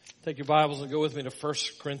Take your Bibles and go with me to 1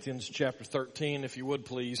 Corinthians chapter 13, if you would,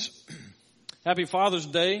 please. Happy Father's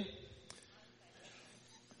Day.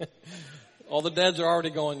 All the dads are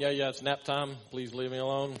already going, yeah, it's nap time. Please leave me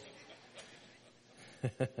alone.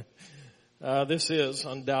 This is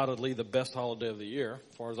undoubtedly the best holiday of the year,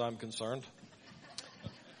 as far as I'm concerned.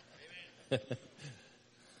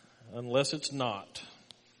 Unless it's not.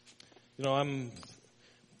 You know, I'm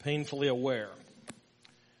painfully aware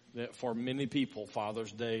that for many people,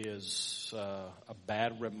 Father's Day is a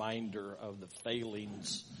bad reminder of the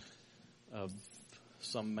failings of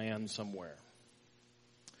some man somewhere.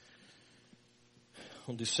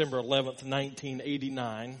 On December 11th,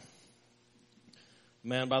 1989, a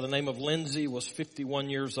man by the name of Lindsay was 51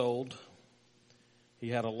 years old. He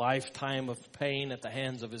had a lifetime of pain at the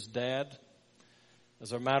hands of his dad.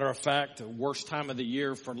 As a matter of fact, the worst time of the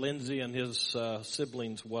year for Lindsay and his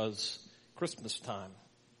siblings was Christmas time.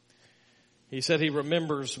 He said he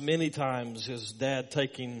remembers many times his dad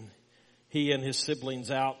taking he and his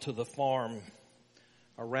siblings out to the farm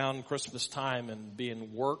around Christmas time and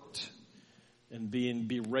being worked and being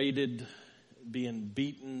berated, being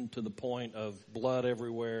beaten to the point of blood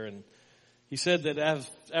everywhere. And he said that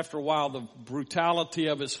after a while, the brutality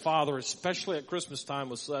of his father, especially at Christmas time,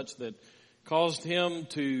 was such that caused him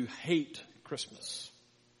to hate Christmas.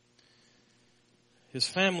 His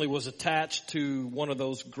family was attached to one of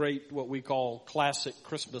those great, what we call classic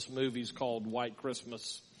Christmas movies called White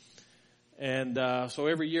Christmas. And so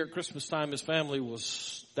every year at Christmas time, his family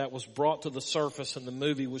was brought to the surface and the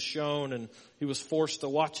movie was shown and he was forced to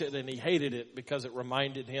watch it and he hated it because it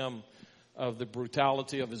reminded him of the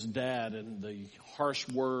brutality of his dad and the harsh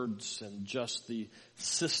words and just the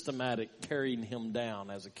systematic tearing him down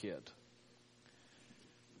as a kid.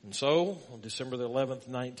 And so, on December the 11th,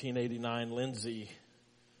 1989, Lindsay,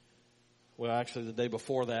 well, actually the day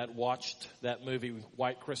before that, watched that movie,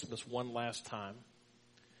 White Christmas, one last time.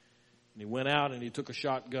 And he went out and he took a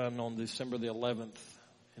shotgun on December the 11th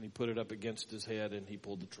and he put it up against his head and he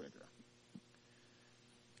pulled the trigger.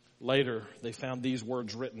 Later, they found these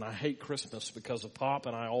words written, "I hate Christmas because of Pop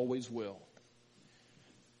and I always will.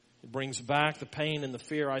 It brings back the pain and the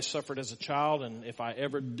fear I suffered as a child, and if I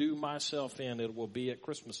ever do myself in, it will be at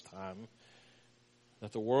Christmas time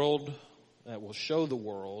that will show the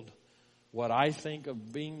world what I think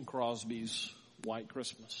of Bing Crosby's White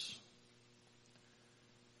Christmas."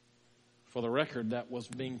 For the record, that was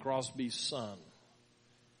Bing Crosby's son,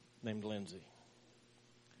 named Lindsay.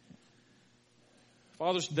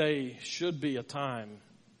 Father's Day should be a time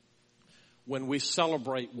when we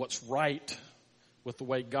celebrate what's right with the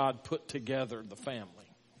way God put together the family.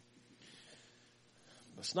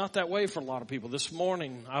 It's not that way for a lot of people. This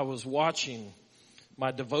morning I was watching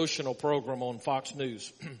my devotional program on Fox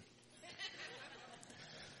News.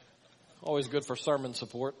 Always good for sermon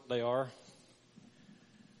support, they are.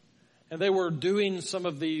 And they were doing some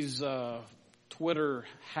of these Twitter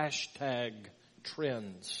hashtag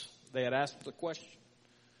trends. They had asked the question.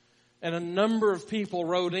 And a number of people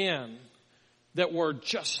wrote in that were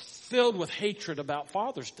just filled with hatred about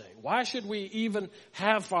Father's Day. Why should we even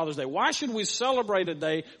have Father's Day? Why should we celebrate a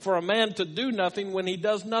day for a man to do nothing when he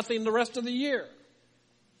does nothing the rest of the year?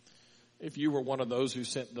 If you were one of those who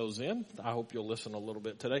sent those in, I hope you'll listen a little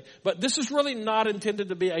bit today. But this is really not intended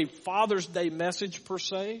to be a Father's Day message per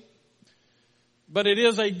se, but it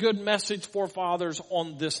is a good message for fathers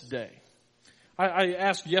on this day. I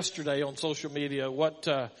asked yesterday on social media what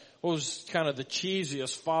was kind of the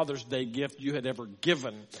cheesiest Father's Day gift you had ever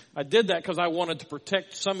given. I did that because I wanted to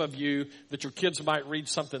protect some of you that your kids might read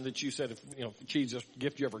something that you said, the cheesiest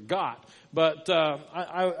gift you ever got. But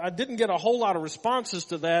I didn't get a whole lot of responses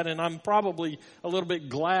to that, and I'm probably a little bit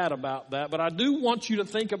glad about that. But I do want you to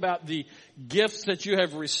think about the gifts that you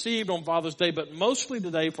have received on Father's Day, but mostly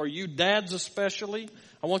today, for you dads especially,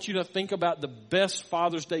 I want you to think about the best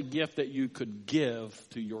Father's Day gift that you could give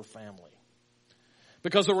to your family.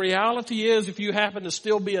 Because the reality is, if you happen to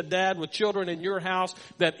still be a dad with children in your house,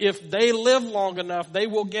 that if they live long enough, they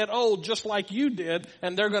will get old just like you did,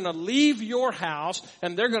 and they're going to leave your house,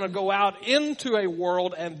 and they're going to go out into a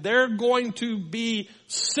world, and they're going to be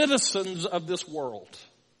citizens of this world.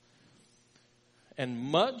 And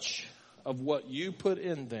much of what you put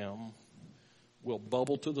in them will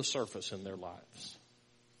bubble to the surface in their lives.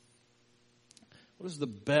 What is the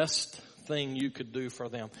best thing you could do for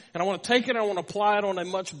them? And I want to take it and I want to apply it on a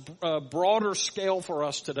much broader scale for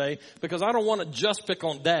us today, because I don't want to just pick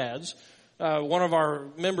on dads. One of our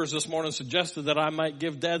members this morning suggested that I might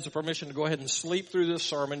give dads the permission to go ahead and sleep through this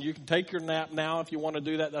sermon. You can take your nap now if you want to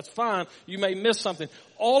do that. That's fine. You may miss something.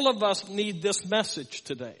 All of us need this message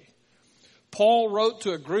today. Paul wrote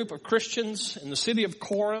to a group of Christians in the city of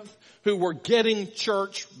Corinth who were getting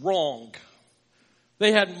church wrong.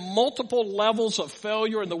 They had multiple levels of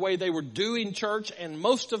failure in the way they were doing church, and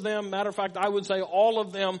most of them, matter of fact, I would say all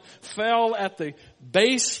of them, fell at the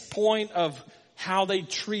base point of how they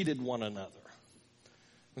treated one another.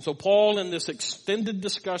 And so Paul, in this extended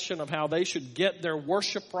discussion of how they should get their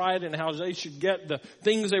worship right and how they should get the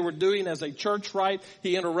things they were doing as a church right,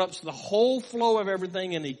 he interrupts the whole flow of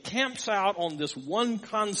everything and he camps out on this one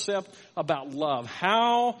concept about love.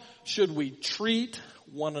 How should we treat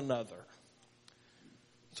one another?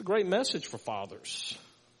 It's a great message for fathers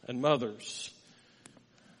and mothers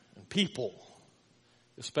and people,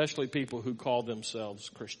 especially people who call themselves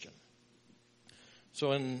Christian.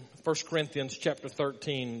 So in 1 Corinthians chapter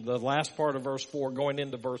 13, the last part of verse 4, going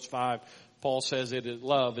into verse 5, Paul says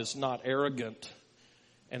love is not arrogant.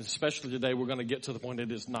 And especially today, we're going to get to the point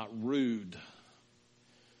it is not rude.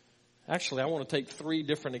 Actually, I want to take 3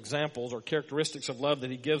 different examples or characteristics of love that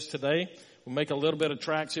he gives today. We'll make a little bit of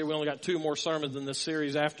tracks here. We only got 2 more sermons in this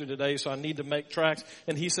series after today, so I need to make tracks.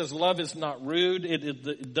 And he says love is not rude.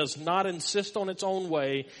 It does not insist on its own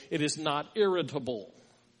way. It is not irritable.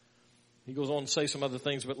 He goes on to say some other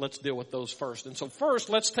things, but let's deal with those first. And so first,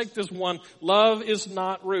 let's take this one. Love is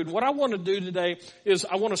not rude. What I want to do today is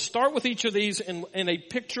I want to start with each of these in a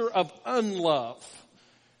picture of unlove.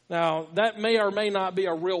 Now, that may or may not be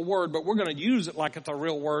a real word, but we're going to use it like it's a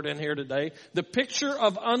real word in here today. The picture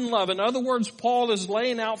of unlove. In other words, Paul is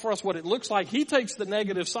laying out for us what it looks like. He takes the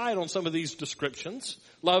negative side on some of these descriptions.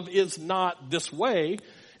 Love is not this way.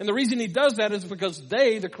 And the reason he does that is because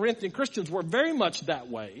they, the Corinthian Christians, were very much that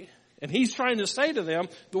way. And he's trying to say to them,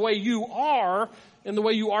 the way you are and the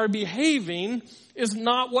way you are behaving is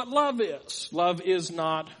not what love is. Love is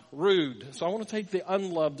not rude. So I want to take the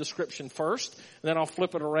unloved description first, and then I'll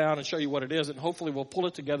flip it around and show you what it is, and hopefully we'll pull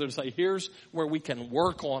it together to say, here's where we can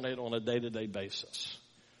work on it on a day-to-day basis.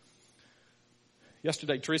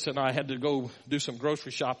 Yesterday, Teresa and I had to go do some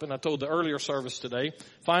grocery shopping. I told the earlier service today,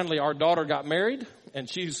 finally our daughter got married, and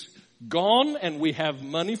she's gone, and we have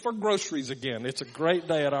money for groceries again. It's a great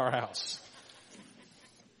day at our house.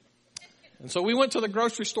 And so we went to the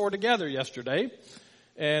grocery store together yesterday.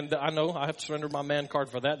 And I know I have to surrender my man card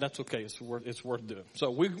for that. That's okay. It's worth doing. So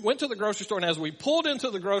we went to the grocery store, and as we pulled into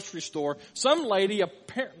the grocery store, some lady, I'm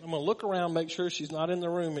going to look around, make sure she's not in the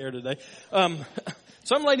room here today.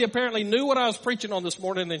 Some lady apparently knew what I was preaching on this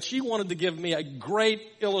morning, and she wanted to give me a great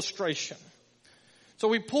illustration. So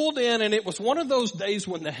we pulled in, and it was one of those days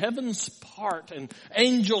when the heavens part and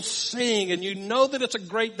angels sing, and you know that it's a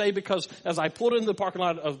great day because as I pulled into the parking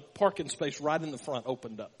lot, a parking space right in the front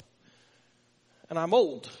opened up. And I'm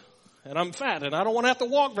old, and I'm fat, and I don't want to have to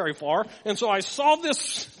walk very far. And so I saw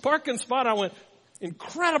this parking spot, I went,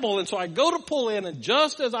 incredible. And so I go to pull in, and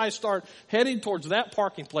just as I start heading towards that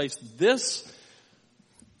parking place, this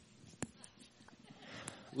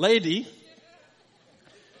lady,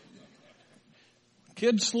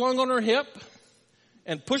 kid slung on her hip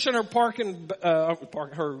and pushing her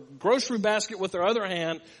her grocery basket with her other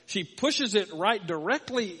hand, she pushes it right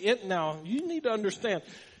directly in. Now, you need to understand,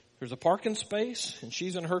 there's a parking space, and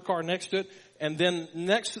she's in her car next to it. And then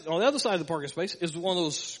next, on the other side of the parking space is one of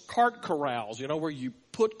those cart corrals, where you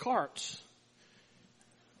put carts.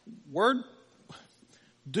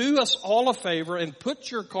 Do us all a favor and put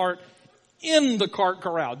your cart in the cart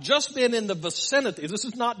corral. Just being in the vicinity. This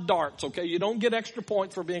is not darts, okay? You don't get extra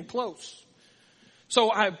points for being close.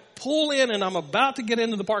 So I pull in, and I'm about to get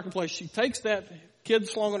into the parking place. She takes that kid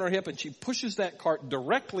slung on her hip, and she pushes that cart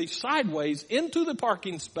directly sideways into the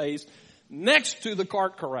parking space next to the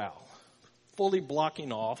cart corral, fully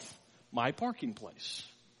blocking off my parking place.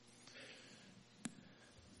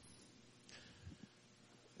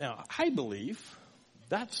 Now, I believe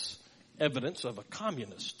that's evidence of a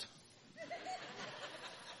communist.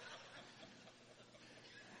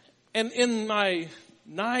 And in my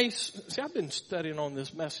I've been studying on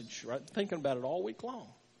this message, right? Thinking about it all week long.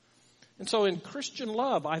 And so in Christian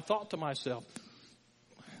love, I thought to myself,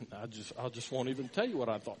 I just won't even tell you what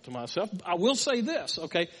I thought to myself. I will say this,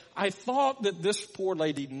 okay? I thought that this poor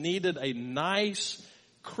lady needed a nice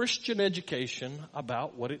Christian education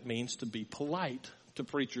about what it means to be polite to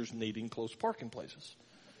preachers needing close parking places.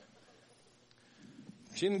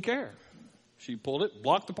 She didn't care. She pulled it,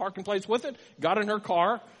 blocked the parking place with it, got in her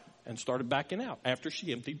car, and started backing out after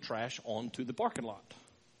she emptied trash onto the parking lot.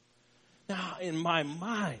 Now, in my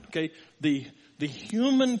mind, okay, the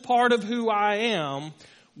human part of who I am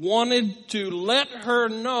wanted to let her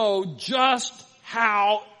know just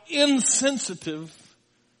how insensitive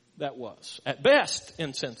that was. At best,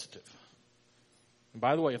 insensitive. And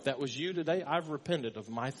by the way, if that was you today, I've repented of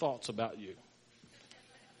my thoughts about you.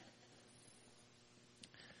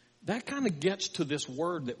 That kind of gets to this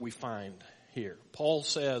word that we find here. Paul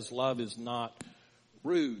says love is not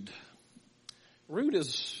rude. Rude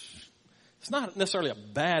it's not necessarily a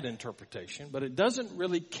bad interpretation, but it doesn't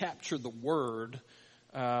really capture the word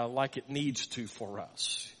like it needs to for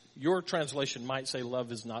us. Your translation might say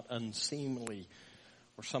love is not unseemly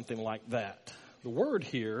or something like that. The word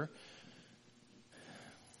here,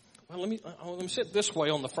 well, let me say it this way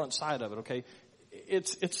on the front side of it, okay?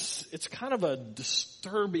 It's kind of a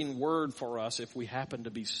disturbing word for us if we happen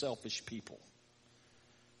to be selfish people.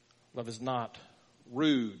 Love is not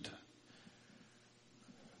rude.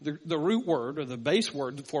 The root word or the base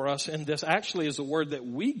word for us in this actually is a word that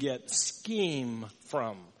we get scheme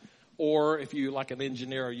from. Or if you like an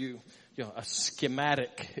engineer, a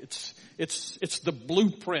schematic. It's the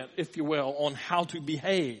blueprint, if you will, on how to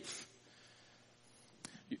behave.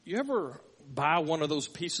 You ever buy one of those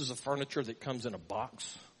pieces of furniture that comes in a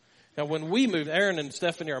box? Now, when we moved, Aaron and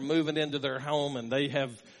Stephanie are moving into their home, and they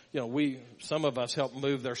have, some of us help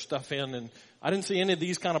move their stuff in, and I didn't see any of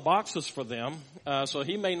these kind of boxes for them, so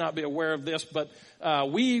he may not be aware of this, but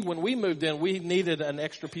when we moved in, we needed an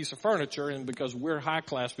extra piece of furniture, and because we're high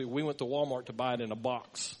class people, we went to Walmart to buy it in a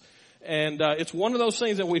box. And it's one of those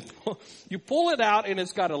things that you pull it out, and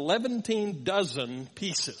it's got 11 dozen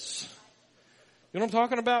pieces. You know what I'm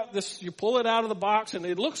talking about? You pull it out of the box, and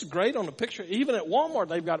it looks great on the picture. Even at Walmart,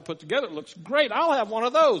 they've got it put together. It looks great. I'll have one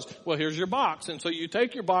of those. Well, here's your box. And so you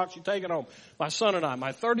take your box, you take it home. My son and I,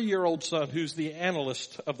 my 30-year-old son, who's the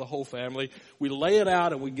analyst of the whole family, we lay it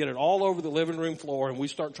out, and we get it all over the living room floor, and we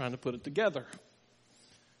start trying to put it together.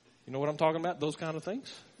 You know what I'm talking about? Those kind of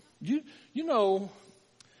things. You know,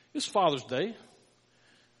 it's Father's Day.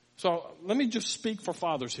 So let me just speak for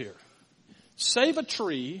fathers here. Save a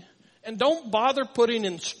tree. And don't bother putting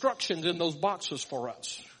instructions in those boxes for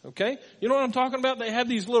us, okay? You know what I'm talking about? They have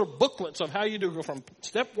these little booklets of how you do go from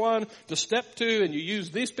step 1 to step 2, and you use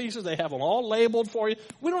these pieces. They have them all labeled for you.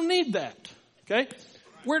 We don't need that, okay?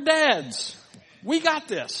 We're dads. We got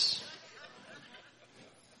this.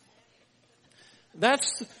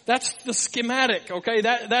 That's the schematic, okay?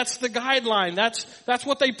 That's the guideline. That's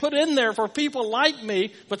what they put in there for people like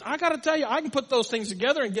me. But I gotta tell you, I can put those things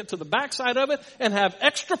together and get to the backside of it and have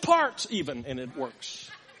extra parts even, and it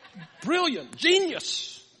works. Brilliant.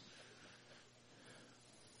 Genius.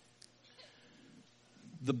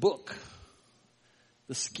 The book,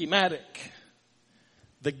 the schematic,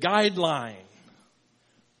 the guideline.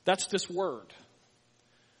 That's this word.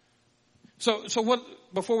 So what,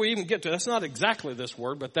 before we even get to it, that's not exactly this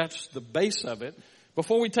word, but that's the base of it.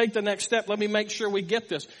 Before we take the next step, let me make sure we get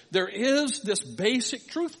this. There is this basic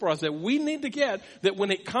truth for us that we need to get, that when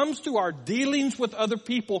it comes to our dealings with other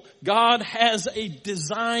people, God has a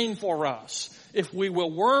design for us. If we will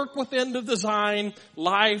work within the design,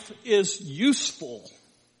 life is useful.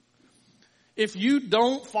 If you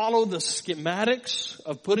don't follow the schematics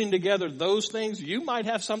of putting together those things, you might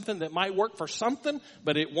have something that might work for something,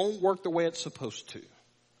 but it won't work the way it's supposed to.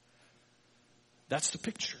 That's the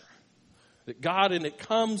picture. That God, and it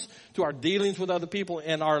comes to our dealings with other people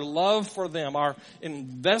and our love for them, our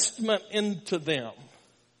investment into them.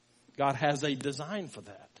 God has a design for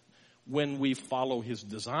that. When we follow His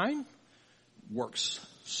design, works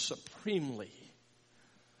supremely.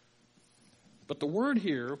 But the word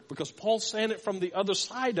here, because Paul's saying it from the other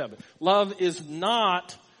side of it, love is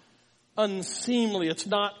not unseemly. It's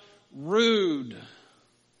not rude.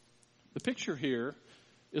 The picture here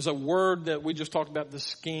is a word that we just talked about, the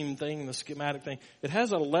scheme thing, the schematic thing. It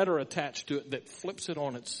has a letter attached to it that flips it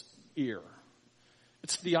on its ear.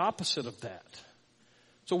 It's the opposite of that.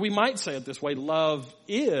 So we might say it this way: love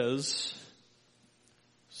is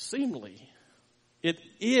seemly. It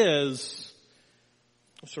is,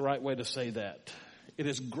 what's the right way to say that? It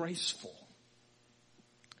is graceful.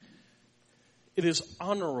 It is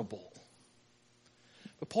honorable.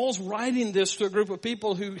 But Paul's writing this to a group of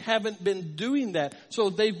people who haven't been doing that.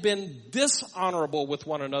 So they've been dishonorable with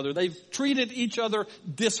one another. They've treated each other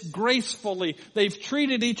disgracefully. They've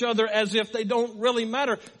treated each other as if they don't really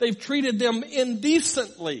matter. They've treated them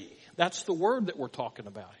indecently. That's the word that we're talking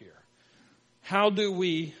about here. How do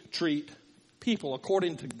we treat people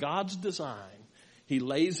according to God's design? He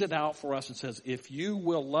lays it out for us and says, if you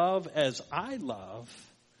will love as I love,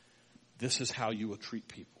 this is how you will treat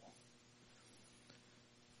people.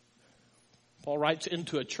 Paul writes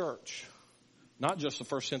into a church, not just the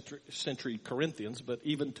first century Corinthians, but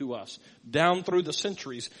even to us. Down through the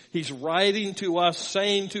centuries, he's writing to us,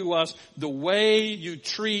 saying to us, the way you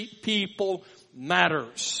treat people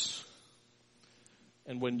matters.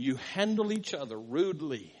 And when you handle each other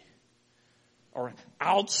rudely or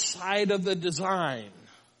outside of the design,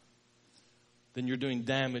 then you're doing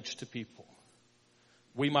damage to people.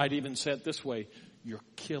 We might even say it this way: you're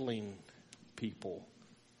killing people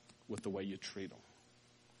with the way you treat them.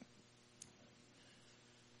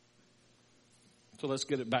 So let's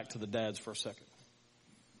get it back to the dads for a second.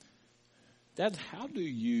 Dads, how do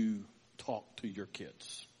you talk to your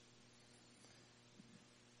kids?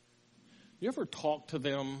 You ever talk to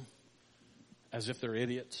them as if they're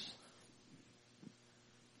idiots?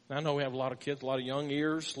 Now, I know we have a lot of kids, a lot of young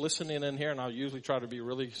ears listening in here, and I usually try to be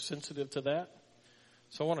really sensitive to that.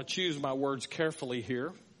 So I want to choose my words carefully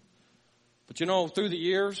here. But you know, through the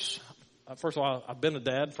years, first of all, I've been a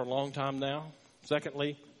dad for a long time now.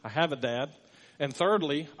 Secondly, I have a dad. And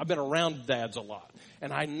thirdly, I've been around dads a lot.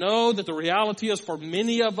 And I know that the reality is for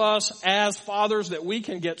many of us as fathers that we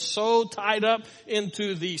can get so tied up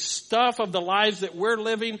into the stuff of the lives that we're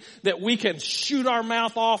living that we can shoot our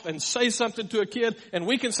mouth off and say something to a kid, and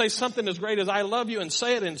we can say something as great as "I love you" and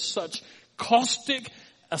say it in such caustic,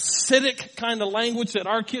 acidic kind of language that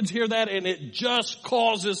our kids hear that and it just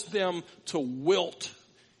causes them to wilt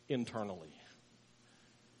internally.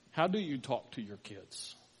 How do you talk to your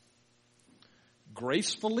kids?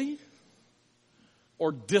 Gracefully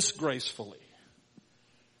or disgracefully?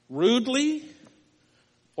 Rudely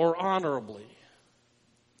or honorably?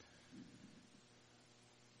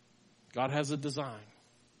 God has a design.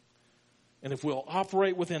 And if we'll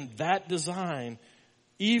operate within that design,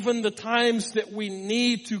 even the times that we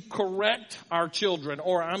need to correct our children,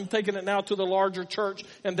 or I'm taking it now to the larger church,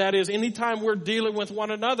 and that is anytime we're dealing with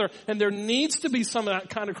one another, and there needs to be some of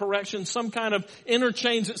that kind of correction, some kind of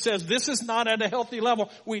interchange that says this is not at a healthy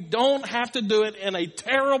level. We don't have to do it in a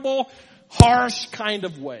terrible, harsh kind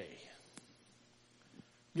of way.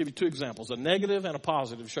 I'll give you two examples, a negative and a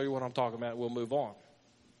positive, show you what I'm talking about, we'll move on.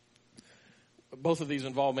 Both of these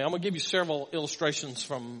involve me. I'm going to give you several illustrations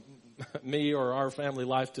from me or our family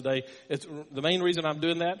life today. The main reason I'm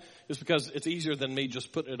doing that is because it's easier than me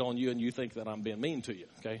just putting it on you and you think that I'm being mean to you,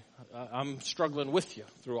 okay? I'm struggling with you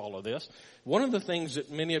through all of this. One of the things that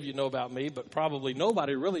many of you know about me, but probably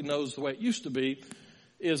nobody really knows the way it used to be,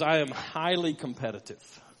 is I am highly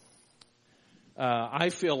competitive. I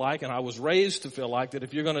feel like, and I was raised to feel like, that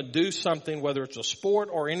if you're going to do something, whether it's a sport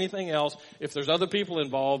or anything else, if there's other people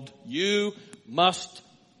involved, you must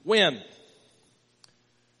win.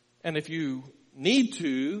 And if you need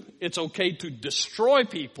to, it's okay to destroy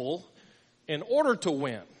people in order to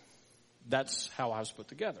win. That's how I was put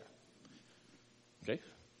together. Okay?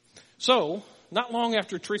 So, not long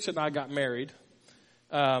after Teresa and I got married,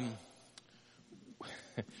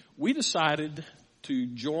 we decided to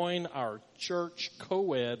join our church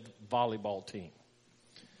co-ed volleyball team.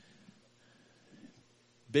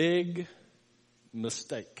 Big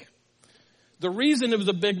mistake. The reason it was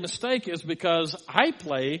a big mistake is because I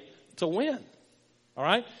play to win. All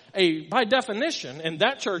right? By definition, in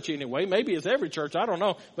that church anyway, maybe it's every church, I don't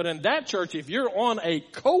know, but in that church, if you're on a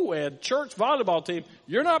co-ed church volleyball team,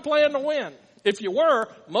 you're not playing to win. If you were,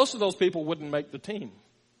 most of those people wouldn't make the team.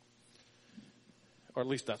 Or at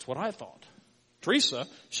least that's what I thought. Teresa,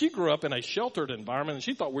 she grew up in a sheltered environment and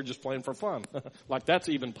she thought we're just playing for fun. Like that's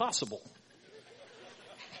even possible.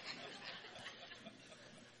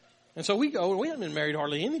 And so we haven't been married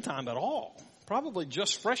hardly any time at all. Probably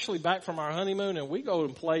just freshly back from our honeymoon, and we go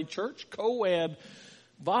and play church co-ed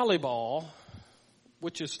volleyball,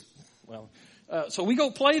 which is, so we go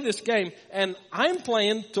play this game, and I'm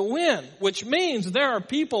playing to win, which means there are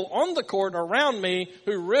people on the court around me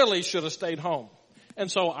who really should have stayed home. And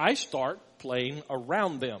so I start playing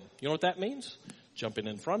around them. You know what that means? Jumping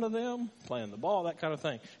in front of them, playing the ball, that kind of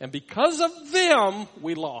thing. And because of them,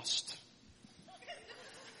 we lost.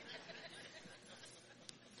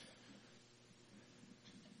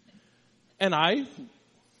 And I,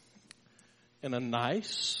 in a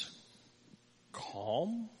nice,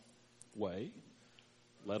 calm way,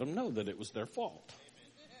 let them know that it was their fault.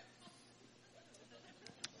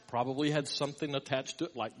 Probably had something attached to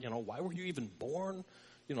it, like, why were you even born?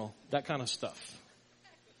 That kind of stuff.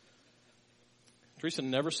 Teresa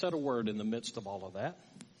never said a word in the midst of all of that.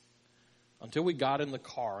 Until we got in the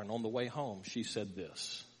car, and on the way home, she said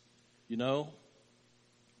this.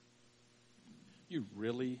 You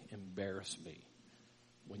really embarrass me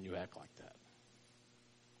when you act like that.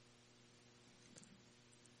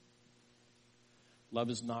 Love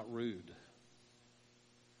is not rude.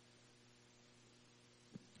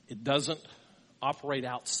 It doesn't operate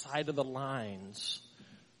outside of the lines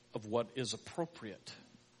of what is appropriate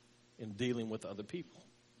in dealing with other people.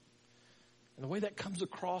 And the way that comes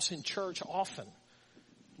across in church often,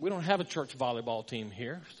 We don't have a church volleyball team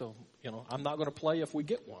here, so, I'm not going to play if we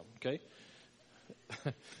get one, okay?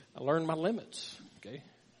 I learned my limits, okay?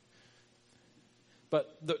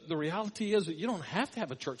 But the reality is that you don't have to have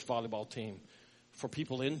a church volleyball team for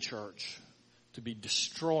people in church to be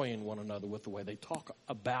destroying one another with the way they talk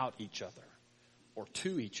about each other or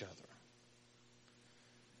to each other.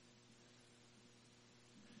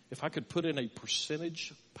 If I could put in a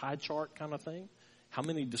percentage pie chart kind of thing, how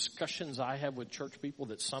many discussions I have with church people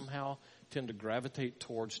that somehow tend to gravitate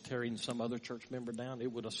towards tearing some other church member down, it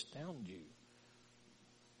would astound you.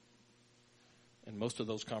 And most of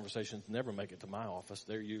those conversations never make it to my office.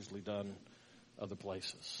 They're usually done other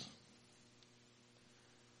places.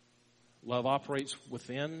 Love operates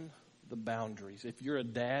within the boundaries. If you're a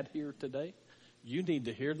dad here today, you need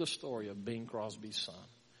to hear the story of Bing Crosby's son.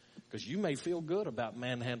 Because you may feel good about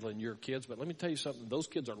manhandling your kids, but let me tell you something. Those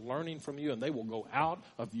kids are learning from you, and they will go out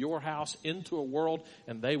of your house into a world,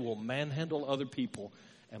 and they will manhandle other people.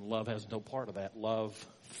 And love has no part of that. Love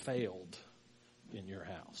failed in your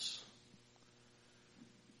house.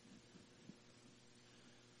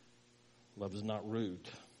 Love is not rude.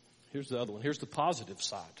 Here's the other one. Here's the positive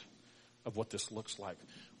side of what this looks like.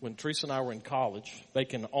 When Teresa and I were in college,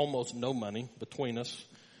 making almost no money between us,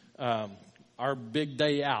 our big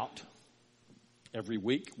day out every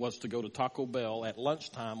week was to go to Taco Bell at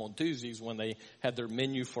lunchtime on Tuesdays when they had their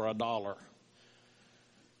menu for $1.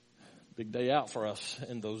 Big day out for us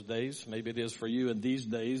in those days. Maybe it is for you in these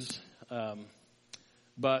days.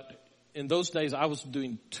 But in those days, I was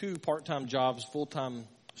doing 2 part-time jobs, full-time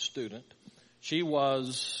student. She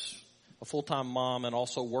was a full-time mom and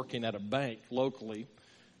also working at a bank locally.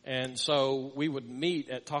 And so we would meet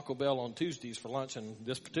at Taco Bell on Tuesdays for lunch. And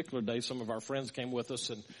this particular day, some of our friends came with us,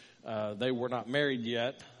 and they were not married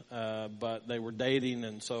yet, but they were dating.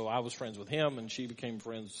 And so I was friends with him, and Teresa became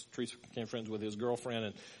friends with his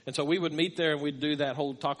girlfriend. And so we would meet there, and we'd do that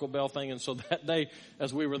whole Taco Bell thing. And so that day,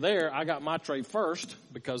 as we were there, I got my tray first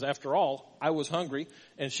because, after all, I was hungry,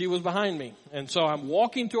 and she was behind me. And so I'm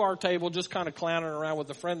walking to our table, just kind of clowning around with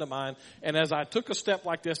a friend of mine. And as I took a step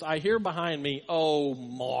like this, I hear behind me, "Oh,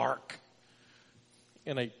 Mark,"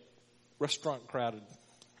 in a restaurant crowded.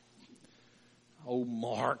 "Oh,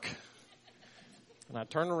 Mark." And I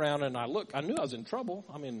turned around and I looked. I knew I was in trouble.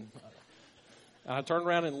 I turned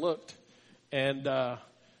around and looked. And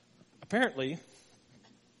apparently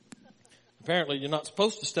you're not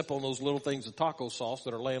supposed to step on those little things of taco sauce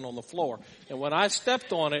that are laying on the floor. And when I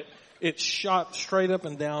stepped on it, it shot straight up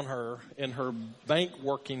and down her in her bank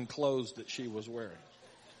working clothes that she was wearing.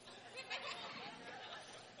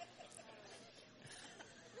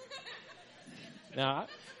 Now,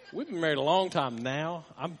 we've been married a long time now.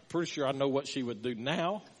 I'm pretty sure I know what she would do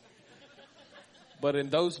now. But in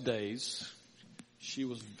those days, she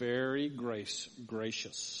was very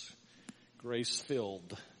gracious,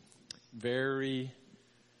 grace-filled, very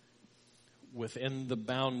within the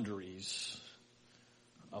boundaries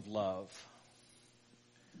of love.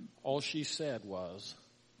 All she said was,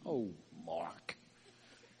 "Oh, Mark."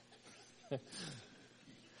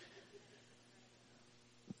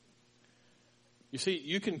 You see,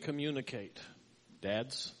 you can communicate.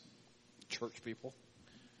 Dads, church people,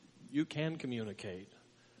 you can communicate.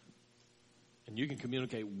 And you can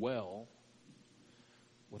communicate well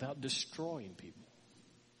without destroying people.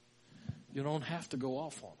 You don't have to go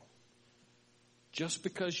off on them. Just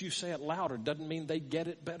because you say it louder doesn't mean they get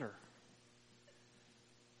it better.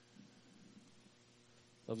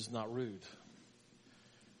 Love is not rude.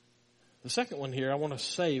 The second one here, I want to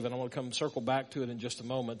save, and I want to come circle back to it in just a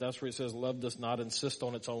moment. That's where it says love does not insist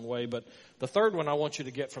on its own way. But the third one I want you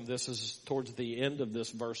to get from this is towards the end of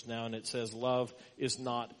this verse now, and it says love is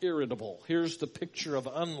not irritable. Here's the picture of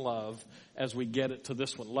unlove as we get it to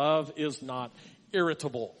this one. Love is not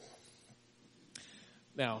irritable.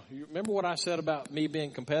 Now, you remember what I said about me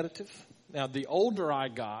being competitive? Now, the older I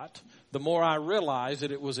got, the more I realized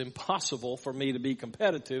that it was impossible for me to be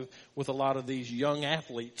competitive with a lot of these young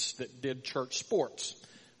athletes that did church sports.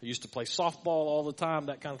 I used to play softball all the time,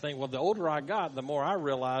 that kind of thing. Well, the older I got, the more I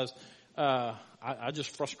realized I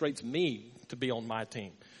just frustrates me to be on my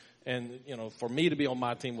team. And, for me to be on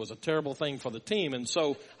my team was a terrible thing for the team. And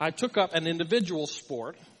so I took up an individual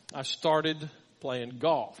sport. I started playing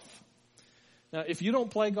golf. Now, if you don't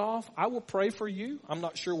play golf, I will pray for you. I'm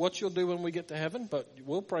not sure what you'll do when we get to heaven, but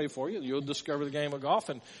we'll pray for you. You'll discover the game of golf.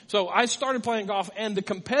 And so I started playing golf, and the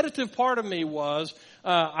competitive part of me was,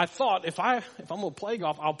 I thought, if I'm going to play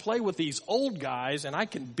golf, I'll play with these old guys, and I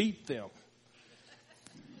can beat them.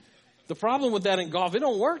 The problem with that in golf, it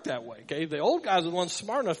don't work that way, okay? The old guys are the ones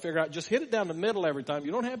smart enough to figure out, just hit it down the middle every time.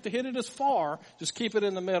 You don't have to hit it as far. Just keep it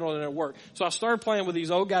in the middle and it'll work. So I started playing with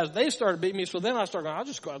these old guys. They started beating me. So then I started going, I'll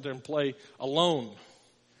just go out there and play alone.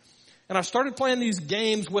 And I started playing these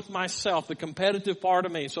games with myself, the competitive part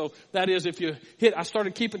of me. So that is, if you hit, I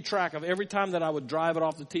started keeping track of every time that I would drive it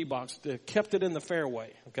off the tee box, kept it in the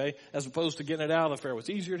fairway, okay, as opposed to getting it out of the fairway. It's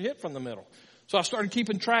easier to hit from the middle. So I started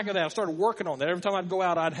keeping track of that. I started working on that. Every time I'd go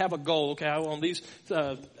out, I'd have a goal. Okay, on these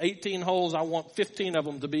 18 holes, I want 15 of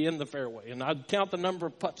them to be in the fairway. And I'd count the number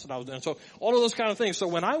of putts that I was doing. So all of those kind of things. So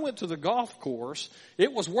when I went to the golf course,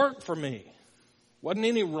 it was work for me. Wasn't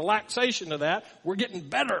any relaxation to that. We're getting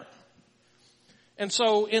better. And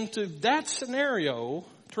so into that scenario,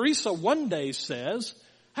 Teresa one day says,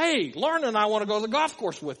 hey, Lauren and I want to go to the golf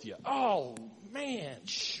course with you. Oh, man,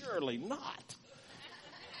 surely not.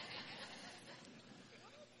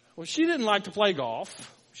 Well, she didn't like to play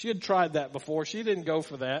golf. She had tried that before. She didn't go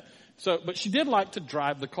for that. But she did like to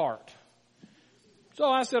drive the cart. So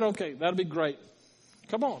I said, okay, that'll be great.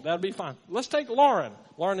 Come on, that'll be fine. Let's take Lauren.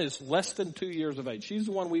 Lauren is less than 2 years of age. She's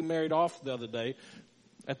the one we married off the other day.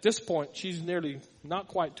 At this point, she's nearly not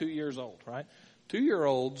quite 2 years old, right?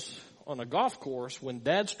 2-year-olds on a golf course when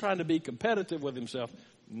dad's trying to be competitive with himself,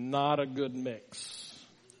 not a good mix.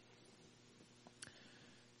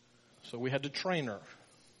 So we had to train her.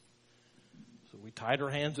 So we tied her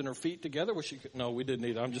hands and her feet together. No, we didn't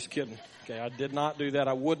either. I'm just kidding. Okay, I did not do that.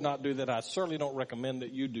 I would not do that. I certainly don't recommend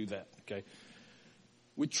that you do that. Okay.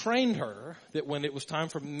 We trained her that when it was time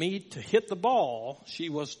for me to hit the ball, she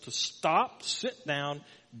was to stop, sit down,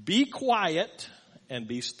 be quiet, and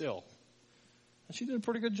be still. And she did a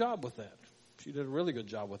pretty good job with that. She did a really good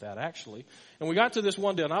job with that, actually. And we got to this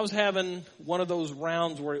one day, and I was having one of those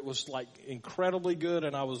rounds where it was like incredibly good,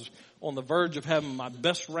 and I was on the verge of having my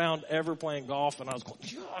best round ever playing golf, and I was going,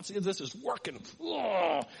 yeah, this is working.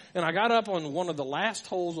 Oh. And I got up on one of the last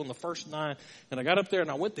holes on the first 9, and I got up there,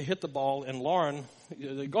 and I went to hit the ball, and Lauren,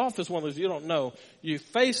 the golf is one of those you don't know. You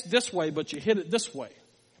face this way, but you hit it this way,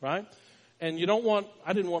 right? And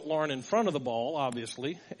I didn't want Lauren in front of the ball,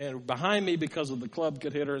 obviously, and behind me because of the club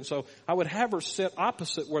could hit her. And so I would have her sit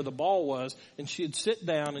opposite where the ball was, and she'd sit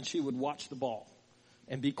down and she would watch the ball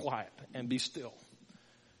and be quiet and be still.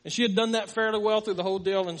 And she had done that fairly well through the whole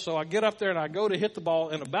deal. And so I get up there and I go to hit the ball,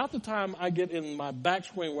 and about the time I get in my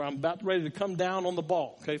backswing where I'm about ready to come down on the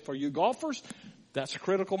ball, okay, for you golfers, that's a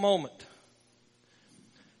critical moment.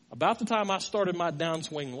 About the time I started my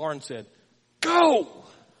downswing, Lauren said, go!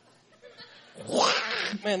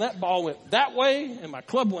 Man, that ball went that way, and my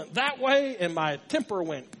club went that way, and my temper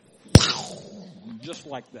went just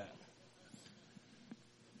like that.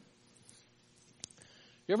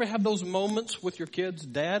 You ever have those moments with your kids,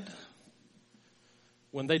 Dad,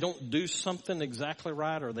 when they don't do something exactly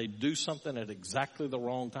right, or they do something at exactly the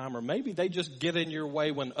wrong time, or maybe they just get in your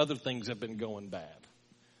way when other things have been going bad?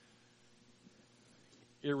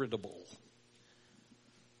 Irritable.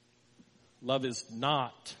 Love is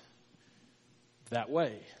not that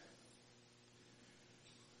way.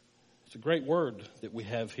 It's a great word that we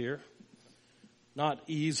have here. Not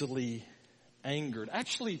easily angered.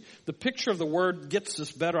 Actually, the picture of the word gets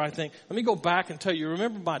us better, I think. Let me go back and tell you,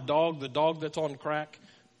 remember my dog, the dog that's on crack?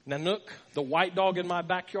 Nanook, the white dog in my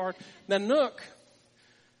backyard? Nanook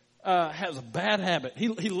has a bad habit. He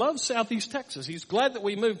loves Southeast Texas. He's glad that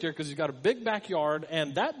we moved here because he's got a big backyard,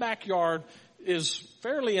 and that backyard is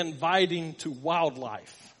fairly inviting to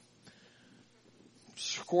wildlife.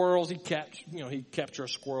 Squirrels, he capture a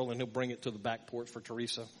squirrel and he'll bring it to the back porch for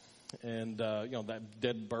Teresa. And, that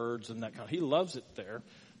dead birds and that kind of, he loves it there.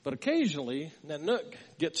 But occasionally, Nanook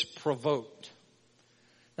gets provoked.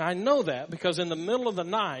 Now I know that because in the middle of the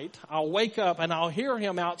night, I'll wake up and I'll hear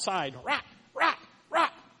him outside, rah, rah, rah,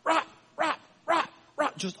 rah, rah, rah, rah,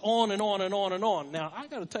 just on and on and on and on. Now I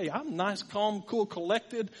got to tell you, I'm nice, calm, cool,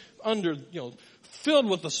 collected, filled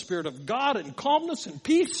with the Spirit of God and calmness and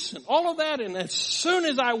peace and all of that. And as soon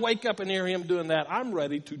as I wake up and hear him doing that, I'm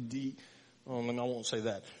ready to I won't say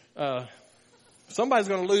that. Somebody's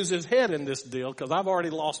going to lose his head in this deal because I've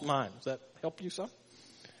already lost mine. Does that help you some?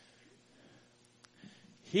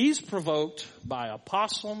 He's provoked by a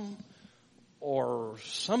possum or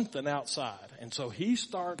something outside. And so he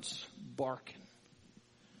starts barking.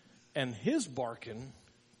 And his barking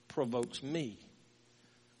provokes me.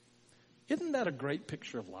 Isn't that a great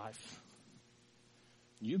picture of life?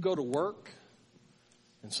 You go to work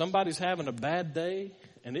and somebody's having a bad day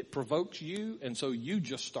and it provokes you, and so you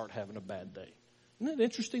just start having a bad day. Isn't it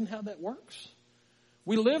interesting how that works?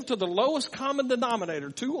 We live to the lowest common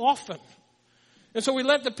denominator too often. And so we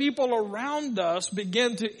let the people around us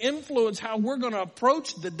begin to influence how we're going to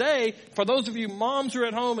approach the day. For those of you moms who are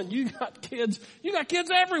at home and you got kids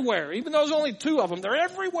everywhere. Even though there's only 2 of them, they're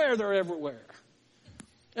everywhere.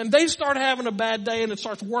 And they start having a bad day and it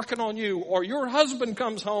starts working on you. Or your husband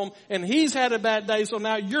comes home and he's had a bad day, so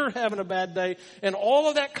now you're having a bad day. And all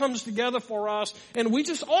of that comes together for us. And let's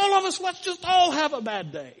just all have a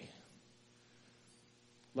bad day.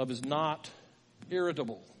 Love is not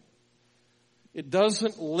irritable. It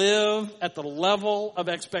doesn't live at the level of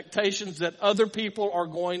expectations that other people are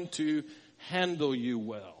going to handle you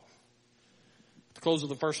well. At the close of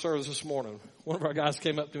the first service this morning, one of our guys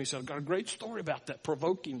came up to me and said, "I've got a great story about that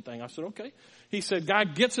provoking thing." I said, "Okay." He said, "Guy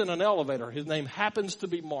gets in an elevator. His name happens to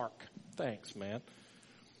be Mark." Thanks, man.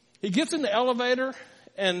 He gets in the elevator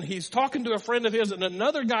and he's talking to a friend of his, and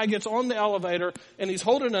another guy gets on the elevator and he's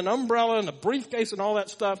holding an umbrella and a briefcase and all that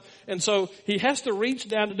stuff. And so he has to reach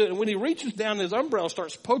down to do it. And when he reaches down, his umbrella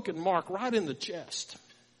starts poking Mark right in the chest.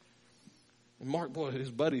 And Mark, boy,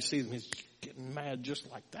 his buddy sees him. He's getting mad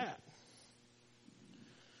just like that.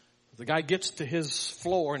 The guy gets to his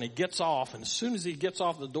floor and he gets off. And as soon as he gets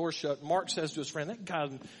off, the door shut, Mark says to his friend, "That guy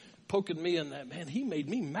poking me in that, man, he made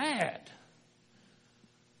me mad."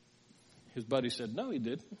 His buddy said, "No, he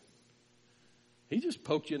didn't. He just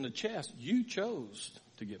poked you in the chest. You chose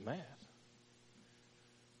to get mad."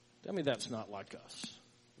 Tell me that's not like us.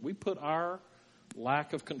 We put our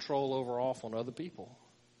lack of control off on other people.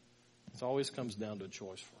 It always comes down to a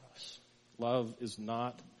choice for us. Love is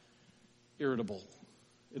not irritable.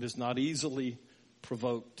 It is not easily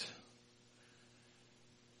provoked.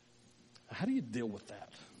 How do you deal with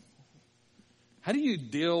that? How do you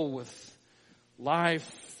deal with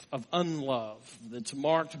life of unlove that's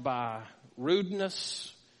marked by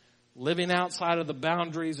rudeness, living outside of the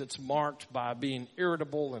boundaries? It's marked by being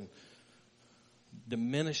irritable and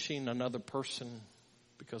diminishing another person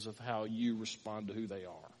because of how you respond to who they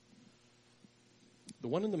are. The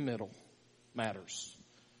one in the middle matters.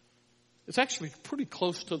 It's actually pretty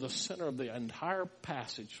close to the center of the entire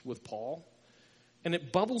passage with Paul. And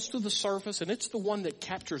it bubbles to the surface, and it's the one that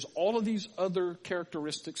captures all of these other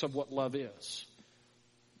characteristics of what love is.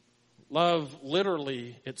 Love,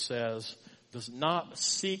 literally, it says, does not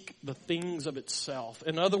seek the things of itself.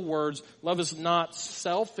 In other words, love is not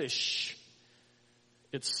selfish.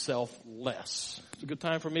 It's selfless. It's a good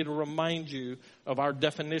time for me to remind you of our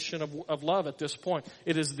definition of love at this point.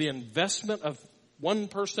 It is the investment of one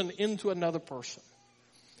person into another person.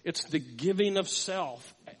 It's the giving of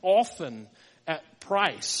self, often at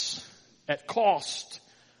price, at cost.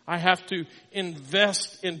 I have to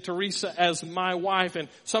invest in Teresa as my wife, and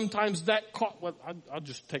sometimes that cost, well, I'll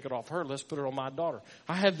just take it off her. Let's put it on my daughter.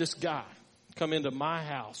 I had this guy come into my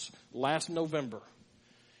house last November.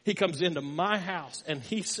 He comes into my house and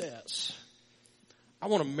he says, "I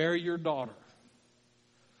want to marry your daughter."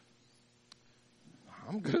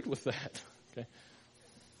 I'm good with that. Okay.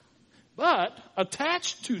 But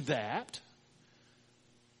attached to that,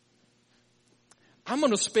 I'm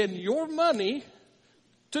going to spend your money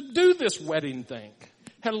to do this wedding thing.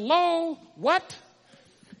 Hello? What?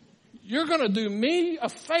 You're going to do me a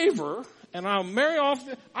favor and I'll marry off.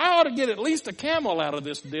 I ought to get at least a camel out of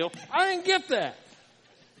this deal. I didn't get that.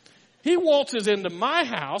 He waltzes into my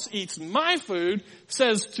house, eats my food,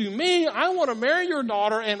 says to me, "I want to marry your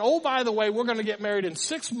daughter, and oh, by the way, we're going to get married in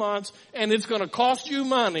 6 months, and it's going to cost you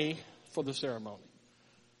money for the ceremony."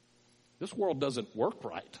 This world doesn't work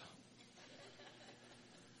right.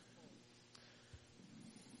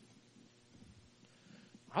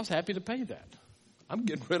 I was happy to pay that. I'm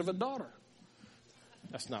getting rid of a daughter.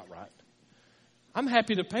 That's not right. I'm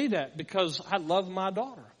happy to pay that because I love my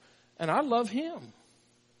daughter, and I love him.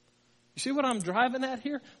 You see what I'm driving at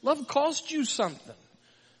here? Love costs you something.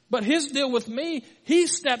 But his deal with me, he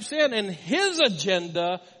steps in and his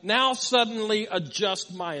agenda now suddenly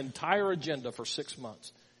adjusts my entire agenda for 6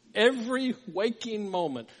 months. Every waking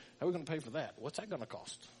moment. How are we going to pay for that? What's that going to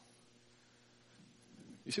cost?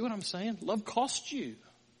 You see what I'm saying? Love costs you.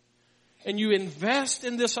 And you invest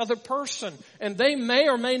in this other person. And they may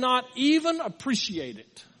or may not even appreciate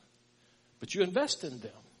it. But you invest in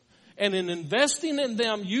them. And in investing in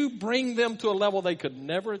them, you bring them to a level they could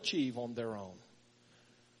never achieve on their own.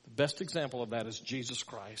 The best example of that is Jesus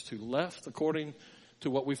Christ, who left, according to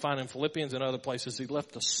what we find in Philippians and other places, he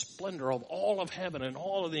left the splendor of all of heaven and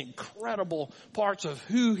all of the incredible parts of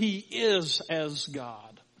who he is as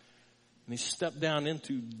God. And he stepped down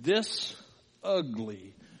into this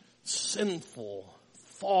ugly, sinful,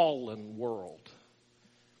 fallen world.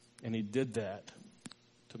 And he did that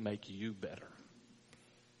to make you better.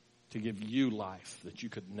 To give you life that you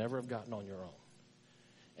could never have gotten on your own.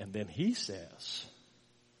 And then he says,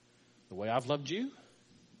 the way I've loved you,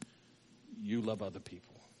 you love other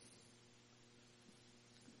people.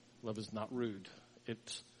 Love is not rude.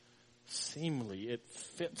 It's seemly. It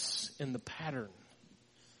fits in the pattern.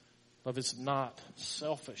 Love is not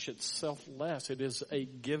selfish. It's selfless. It is a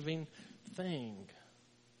giving thing.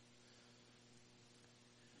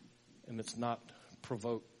 And it's not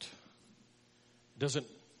provoked. It doesn't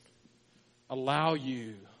allow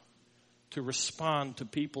you to respond to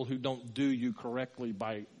people who don't do you correctly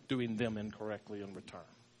by doing them incorrectly in return.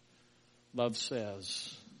 Love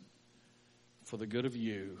says, for the good of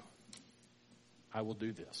you, I will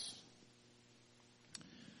do this.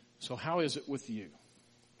 So how is it with you?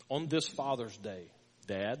 On this Father's Day,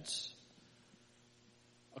 dads,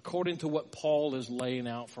 according to what Paul is laying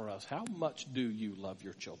out for us, how much do you love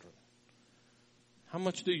your children? How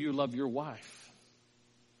much do you love your wife?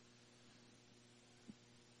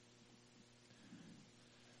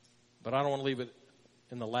 But I don't want to leave it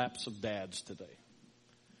in the laps of dads today.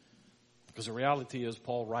 Because the reality is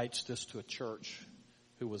Paul writes this to a church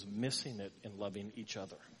who was missing it in loving each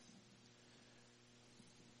other.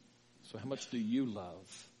 So how much do you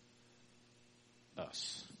love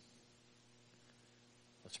us?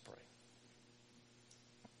 Let's pray.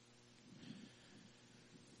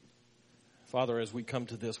 Father, as we come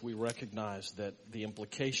to this, we recognize that the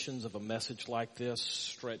implications of a message like this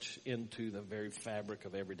stretch into the very fabric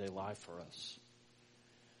of everyday life for us.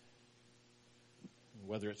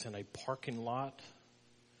 Whether it's in a parking lot,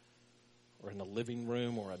 or in a living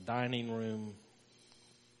room, or a dining room,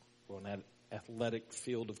 or an athletic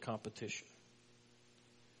field of competition,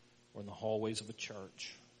 or in the hallways of a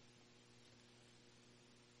church,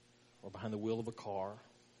 or behind the wheel of a car,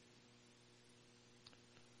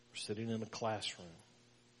 or sitting in a classroom.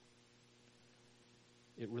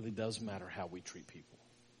 It really does matter how we treat people.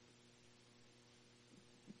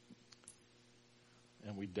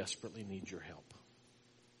 And we desperately need your help.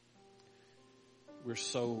 We're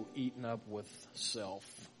so eaten up with self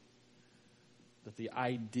that the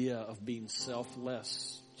idea of being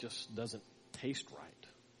selfless just doesn't taste right.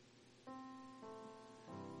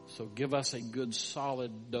 So give us a good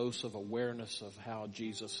solid dose of awareness of how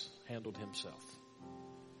Jesus handled himself.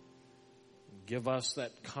 Give us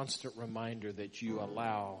that constant reminder that you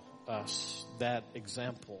allow us that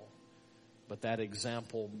example, but that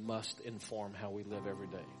example must inform how we live every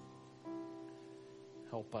day.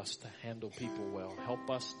 Help us to handle people well. Help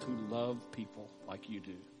us to love people like you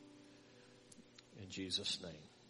do. In Jesus' name.